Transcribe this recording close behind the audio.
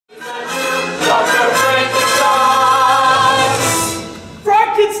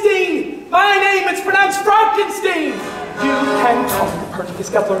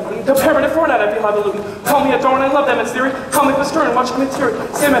Skepler, the parent of Fortnite, I'd be highfalutin. Call me a darn, I love them, it's theory. Call me Pasteur and watch him in theory.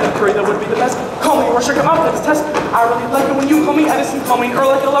 Sam at a Curie, that would be the best. Call me Russia, come out, let's test. I really like it when you call me Edison. Call me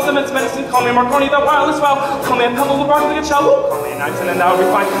Earl, like I love them, it's medicine. Call me Marconi, the wireless wow. Call me a Pebble, the rock, like a shell. Call me a Nighton, and that would be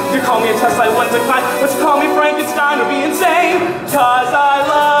fine. If you call me a Tesla, I wouldn't decline. But to call me Frankenstein would be insane. Cause I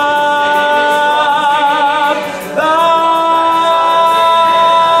love the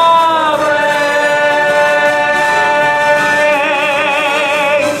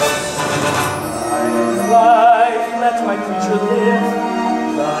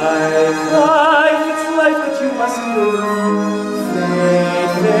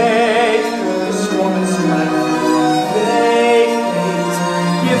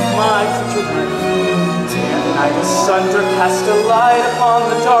Thunder cast a light upon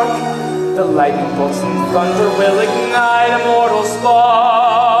the dark. The lightning bolts and thunder will ignite a mortal spark.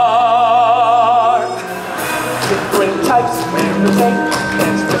 Different types wear the tape,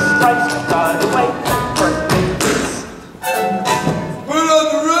 dance the stripes, by the way. Birthdays. Put on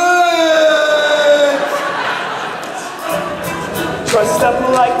the red! Dressed up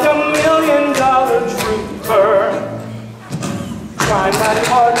like $1 million trooper. Trying mighty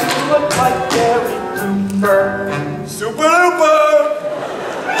hard to look like Gary. Super duper!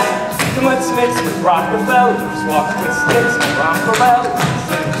 Let's mix with Rockefellers, walk with sticks with Rockefellers,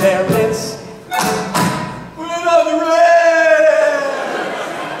 and there it's put it on the red!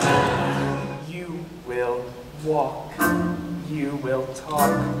 You will walk, you will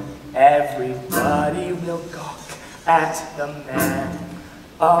talk, everybody will gawk at the man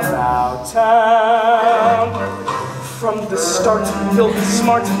about town. From the start, you'll be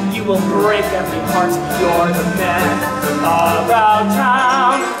smart, you will break every heart. You're the man about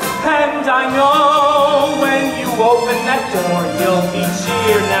town. And I know when you open that door, you'll be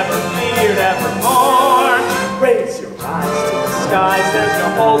cheered, never feared, evermore. Raise your eyes to the skies, there's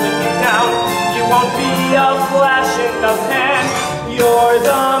no holding you down. You won't be a flash in the pan. You're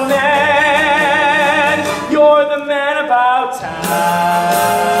the man about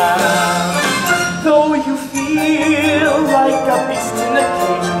town. Though you feel like a beast in a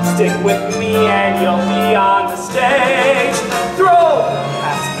cage, stick with me and you'll be on the stage. Throw the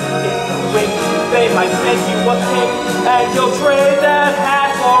hat in the ring, they might make you a king, and you'll trade that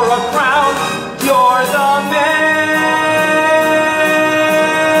hat for a crown.